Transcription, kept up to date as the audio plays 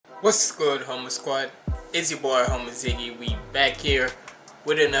What's good, Homo Squad? It's your boy Homo Ziggy. We back here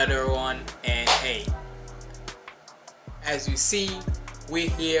with another one, and hey, as you see,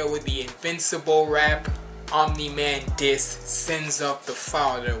 we're here with the Invincible rap Omni-Man diss Sins of the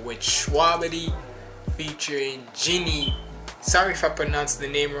Father with Shwabadi featuring JinniV. Sorry if I pronounced the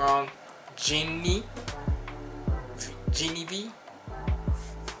name wrong. JinniV,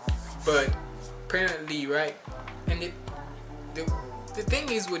 but apparently right. And the thing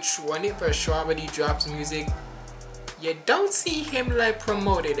is, with whenever Shwabadi drops music, you don't see him like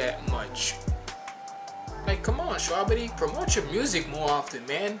promoted that much. Like, come on, Shwabadi, promote your music more often,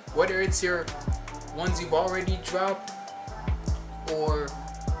 man. Whether it's your ones you've already dropped or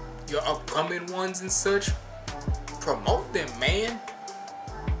your upcoming ones and such, promote them, man.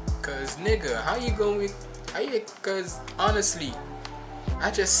 Cause nigga, cause honestly,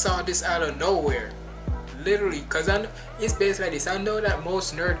 I just saw this out of nowhere. Literally, cause it's basically like this. I know that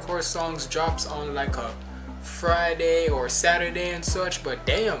most nerdcore songs drops on like a Friday or Saturday and such, but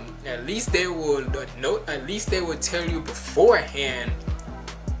damn, at least they will tell you beforehand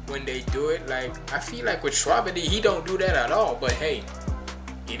when they do it. Like, I feel like with Shwabadi, he don't do that at all. But hey,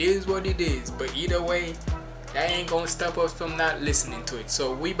 it is what it is. But either way, that ain't gonna stop us from not listening to it.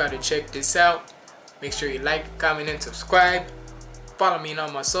 So we about to check this out. Make sure you like, comment, and subscribe. Follow me on all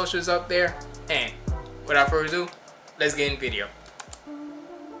my socials up there. And without further ado, let's get in video.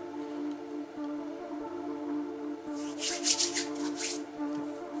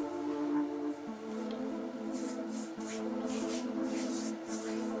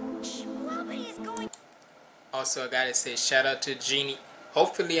 Also, I gotta say shout out to Jinni.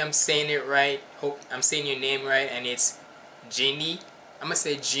 Hopefully I'm saying it right. Hope I'm saying your name right, and it's JinniV. I'm gonna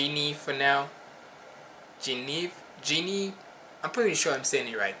say JinniV for now. JinniV. I'm pretty sure I'm saying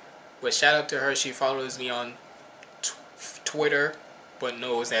it right. But shout out to her. She follows me on Twitter, but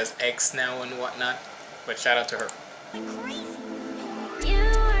knows as X now and whatnot. But shout out to her. You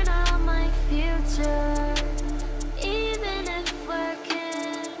are not my future, even if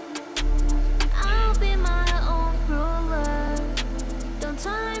working. I'll be my own ruler. Don't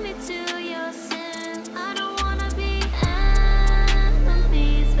tie me to your sin. I don't wanna be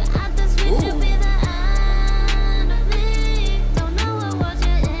enemies, but at this rate you'll be the enemy. Don't know what world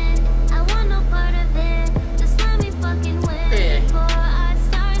you're in. I want no part of it. Just let me fucking win before I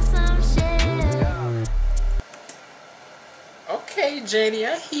start some shit. Okay, Jenny,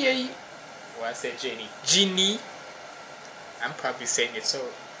 I hear you. Well, I said Jenny. Jinni. I'm probably saying it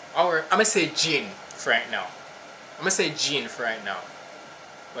so. Or I'm gonna say Jin for right now. I'm gonna say Jin for right now.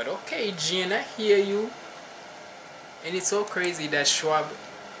 But okay, Jin, I hear you. And it's so crazy that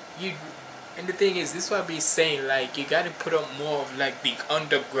and the thing is, this is what I be saying, like, you gotta put up more of like the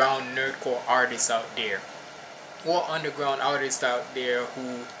underground nerdcore artists out there. Or underground artists out there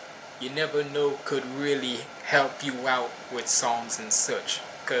who you never know could really help you out with songs and such.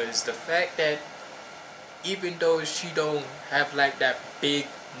 Cause the fact that even though she don't have like that big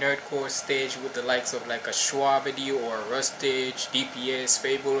nerdcore stage with the likes of like a Shwabadi or a Rustage, DPS,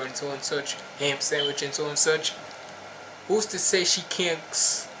 Fable and so and such, Ham Sandwich and so and such, who's to say she can't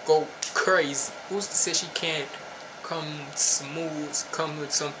go crazy? Who's to say she can't come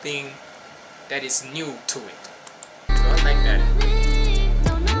with something that is new to it? So I like that.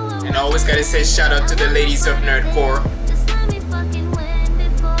 And I always gotta say shout out to the ladies of nerdcore.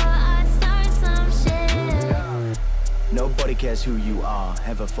 Nobody cares who you are,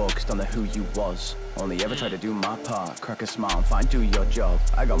 ever focused on the who you was. Only ever try to do my part, crack a smile and fine, do your job.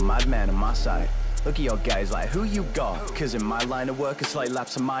 I got madman on my side. Look at your guys like, who you got? Cause in my line of work, a slight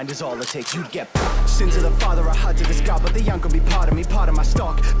lapse of mind is all it takes. You'd get sins of the father I had to discard, but they aren't gonna be part of me, part of my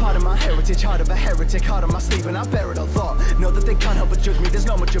stock, part of my heritage, heart of a heretic, heart of my sleeve, and I bear it a lot. Know that they can't help but judge me, there's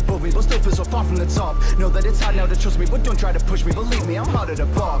not much above me, but still feel so far from the top. Know that it's hard now to trust me, but don't try to push me, believe me, I'm harder to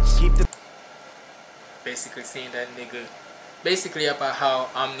box. Keep the Basically saying that nigga, basically about how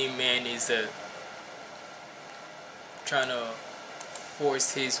Omni-Man is trying to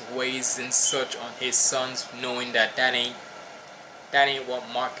force his ways and such on his sons, knowing that ain't what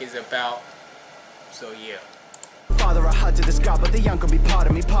Mark is about. So yeah. Father I had to discard, but they aren't gonna be part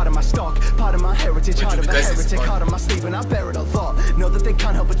of me, part of my stock, part of my heritage, heart of a heretic, heart of my sleeve, and I bear it a lot. Know that they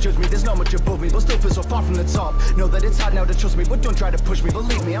can't help but judge me, there's not much above me, but still feel so far from the top. Know that it's hard now to trust me, but don't try to push me,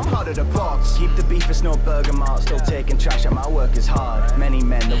 believe me, I'm harder to box. Keep the beef, it's no burger mart, still taking trash out, my work is hard. Many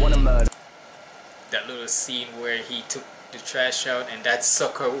men that wanna murder. That little scene where he took the trash out and that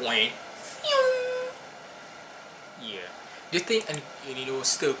sucker went. Yeah. The thing, and you know, it's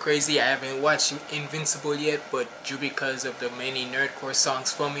still crazy, I haven't watched Invincible yet, but due because of the many nerdcore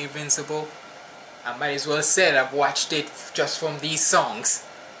songs from Invincible, I might as well say I've watched it just from these songs.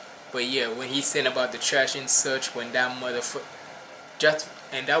 But yeah, when he said about the trash and such, when that motherfucker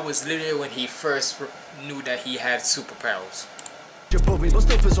and that was literally when he first knew that he had superpowers. Above me, but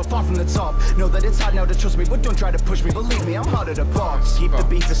still feel so far from the top. Know that it's hard now to trust me, but don't try to push me. Believe me, I'm harder to box. Keep the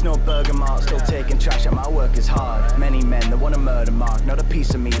beef, there's no burger mark. Still taking trash and my work is hard. Many men that want a murder mark, not a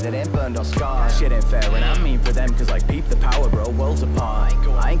piece of me that ain't burned or scarred. Shit ain't fair and I mean for them, cause like peep the power, bro, worlds apart.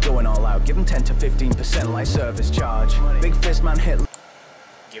 I ain't going all out, give them 10 to 15% like service charge. Big fist man hit.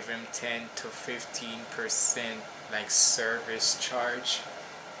 Give him 10 to 15% like service charge.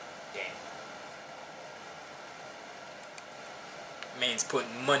 Damn. Man's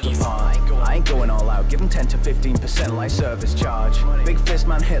putting money. I ain't going all out, give him 10 to 15% like service charge. Big fist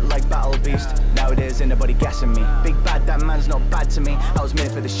man hit like battle beast. Nowadays ain't nobody guessing me. Big bad, that man's not bad to me. I was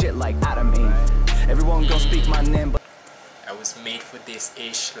made for the shit like Adam Eve. Everyone gon' speak my name, but I was made for this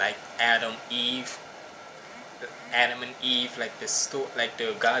ish like Adam Eve. Adam and Eve, like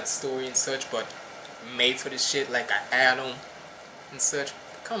the God story and such, but made for this shit like a Adam and such.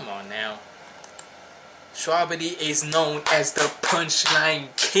 Come on now. Shwabadi is known as the punchline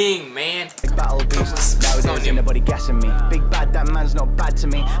king, man. Battle beast. Nowadays ain't nobody guessing me. Big bad, that man's not bad to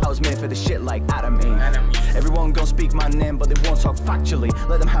me. I was made for the shit like Adam Eve. Everyone gon' speak my name, but they won't talk factually.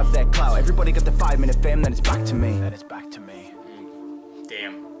 Let them have their clout. Everybody got the 5-minute fame, then it's back to me.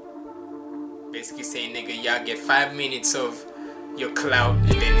 Damn. Basically saying, nigga, y'all get 5 minutes of your clout and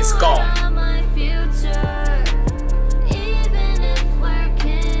then it's gone.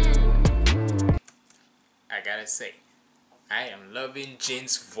 I gotta say, I am loving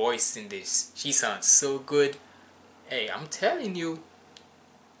Jin's voice in this. She sounds so good. Hey, I'm telling you,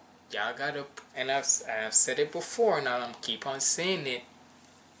 y'all gotta, and I've said it before, and I'm keep on saying it.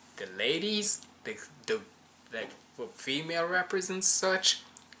 The ladies, the like for female rappers and such,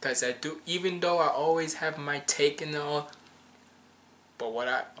 cause I do, even though I always have my take and all, but what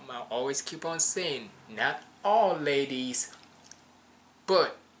I always keep on saying, not all ladies,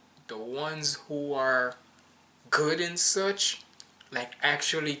 but the ones who are good and such, like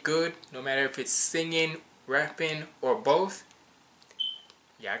actually good, no matter if it's singing, rapping, or both,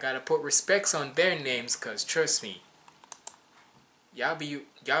 y'all gotta put respects on their names, cause trust me, y'all be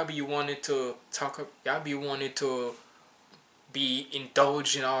wanting to talk, y'all be wanting to be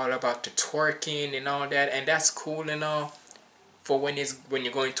indulging all about the twerking and all that, and that's cool and all for when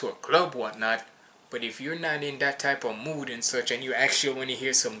you're going to a club, whatnot. But if you're not in that type of mood and such, and you actually want to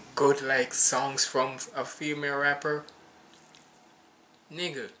hear some good like songs from a female rapper,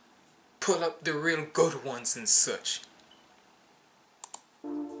 nigga, pull up the real good ones and such.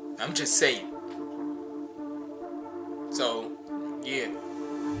 I'm just saying. So, yeah.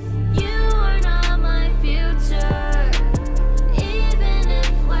 You are not my future. Even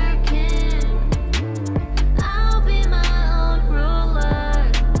if we're kin, I'll be my own ruler.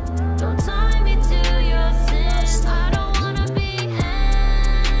 Don't tie me to your sins. I don't wanna be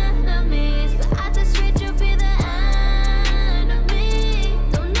enemies, but at this rate you'll be the enemy.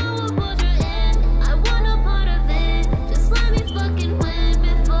 Don't know what pulled you in, I want a part of it. Just let me fucking win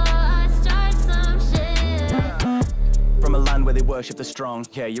before I start some shit. from a land where they worship the strong.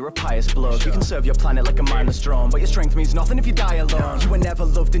 Yeah, you're a pious bloke. You can serve your planet like a mindless drone, but your strength means nothing if you die alone. You were never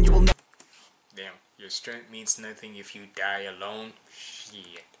loved and you will never. Damn, your strength means nothing if you die alone.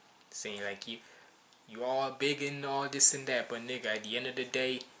 Shit. Saying like you all big and all this and that, but nigga, at the end of the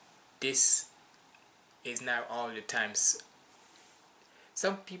day, this is not all the times.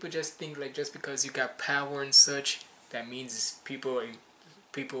 Some people just think like just because you got power and such, that means people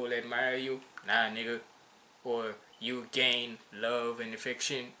will admire you. Nah, nigga. Or you gain love and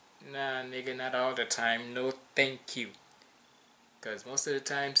affection. Nah, nigga, not all the time. No, thank you. Because most of the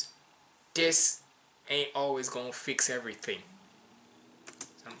times, this ain't always gonna fix everything.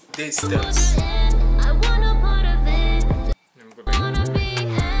 This does. I want a part of it. Let me go back. Wanna be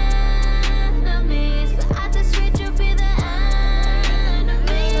enemies, but at this rate you'll be the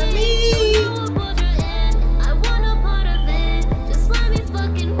enemy. Don't know what pulled you in, I want a part of it. Just let me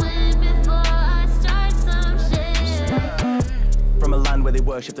fucking win before I start some shit. From a land where they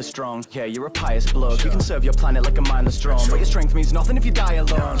worship the strong. Yeah, you're a pious bloke. You can serve your planet like a mindless drone, but your strength means nothing if you die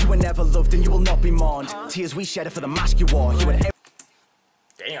alone. You were never loved and you will not be mourned. Tears we shed for the mask you wore. You would.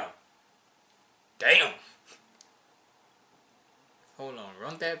 Damn. Damn. Hold on,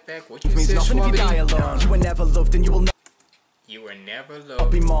 run that back. What you means said, nothing if you die Shwabadi? alone. You were never loved and you will not You were never be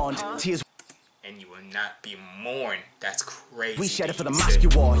loved, mourned. Tears and you will not be mourned. That's crazy. we shed that for the you mask said. you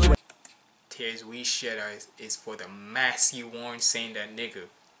wore. You were Tears we shed is for the mask you worn, saying that nigga,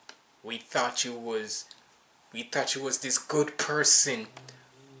 we thought you was this good person,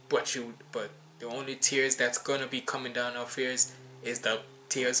 but the only tears that's gonna be coming down our fears is the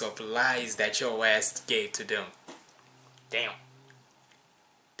tales of lies that your ass gave to them. Damn.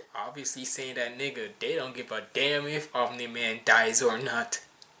 Obviously saying that nigga, they don't give a damn if Omni-Man dies or not.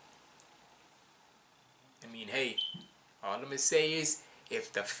 I mean, hey, all I'm gonna say is,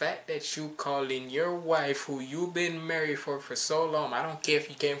 if the fact that you calling your wife, who you've been married for so long, I don't care if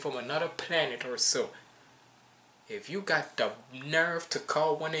you came from another planet or so, if you got the nerve to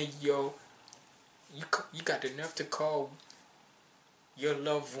call one of your, you got the nerve to call your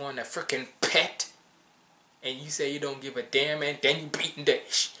loved one a freaking pet, and you say you don't give a damn, and then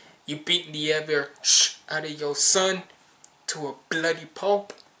you beating the ever out of your son to a bloody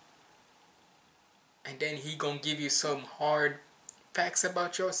pulp, and then he gonna give you some hard facts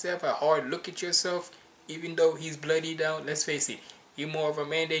about yourself, a hard look at yourself, even though he's bloody down. Let's face it, you more of a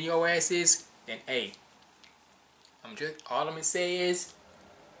man than your ass is, then hey, all I'm gonna say is,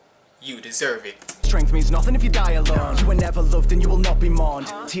 you deserve it. Strength means nothing if you die alone. You were never loved and you will not be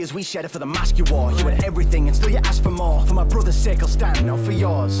mourned. Tears we shed for the mask you wore. You had everything and still you asked for more. For my brother's sake I'll stand, not for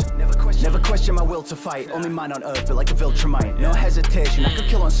yours. Never question my will to fight. Only man on earth, but like a Viltrumite. No hesitation, I could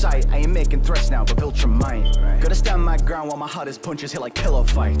kill on sight. I ain't making threats now, but Viltrumite. Gotta stand my ground while my hardest punches hit like pillow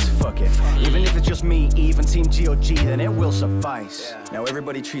fights. Fuck it. Even if it's just me, even Team GOG, then it will suffice. Now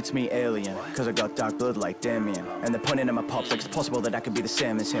everybody treats me alien, cause I got dark blood like Damien. And they're pointing at my pops like it's possible that I could be the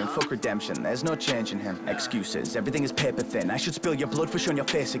same as him. Fuck redemption, there's no change in him. Excuses, everything is paper thin. I should spill your blood for showing your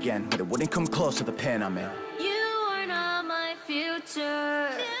face again, but it wouldn't come close to the pain I'm in. You are not my future.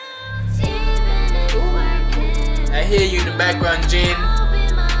 Even if we're I hear you in the background, Jin. I'll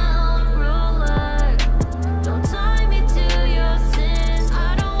be my own ruler. Don't tie me to your sins.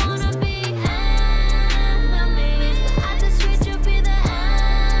 I don't wanna be enemies. At the street you'll be the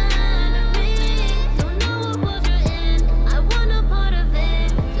enemy. Don't know what world you're in. I want a part of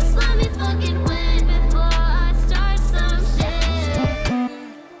it. Just let me fucking win before I start some shit.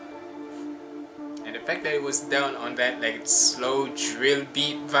 And the fact that it was down on that like slow drill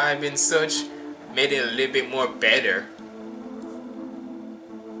beat vibe and such made it a little bit more better.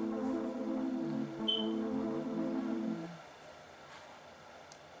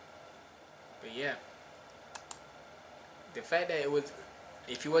 But yeah, the fact that it was,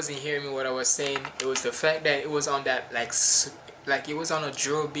 if you wasn't hearing me what I was saying, it was the fact that it was on that like it was on a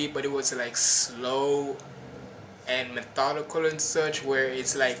drill beat, but it was like slow and methodical and such, where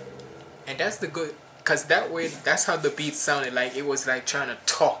it's like, and that's the good, cause that way, that's how the beat sounded. Like it was like trying to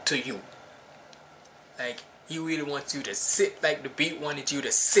talk to you. Like he really wants you to sit, like the beat wanted you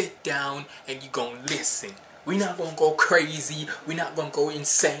to sit down and you gonna listen. We not gonna go crazy, we not gonna go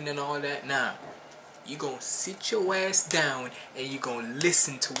insane and all that. Nah, you gonna sit your ass down and you gonna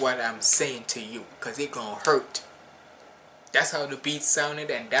listen to what I'm saying to you, cause it gonna hurt. That's how the beat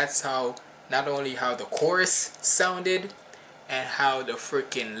sounded, and that's how, not only how the chorus sounded, and how the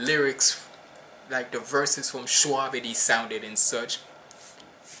freaking lyrics, like the verses from Shwabadi sounded and such.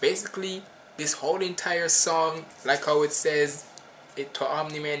 Basically, this whole entire song, like how it says, it to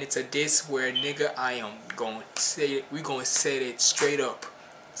Omni-Man, it's a diss where nigga I am gonna say it, we gonna say it straight up.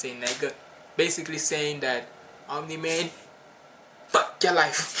 Say nigga, basically saying that Omni-Man, fuck your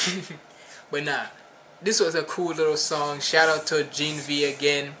life. But nah, this was a cool little song. Shout out to JinniV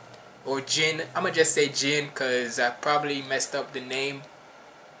again, or Jin. I'ma just say Jin cause I probably messed up the name.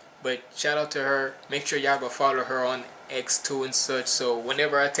 But shout out to her. Make sure y'all go follow her on X2 and such. So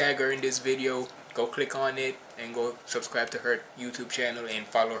whenever I tag her in this video, go click on it and go subscribe to her YouTube channel and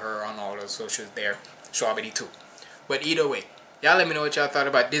follow her on all the socials there. Shwabadi too. But either way, y'all let me know what y'all thought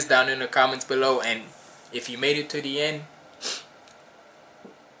about this down in the comments below. And if you made it to the end,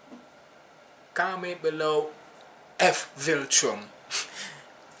 comment below F Viltrum.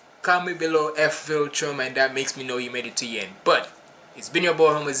 Comment below F Viltrum, and that makes me know you made it to the end. But it's been your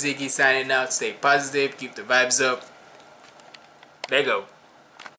boy Homo Ziggy signing out. Stay positive, keep the vibes up. There you go.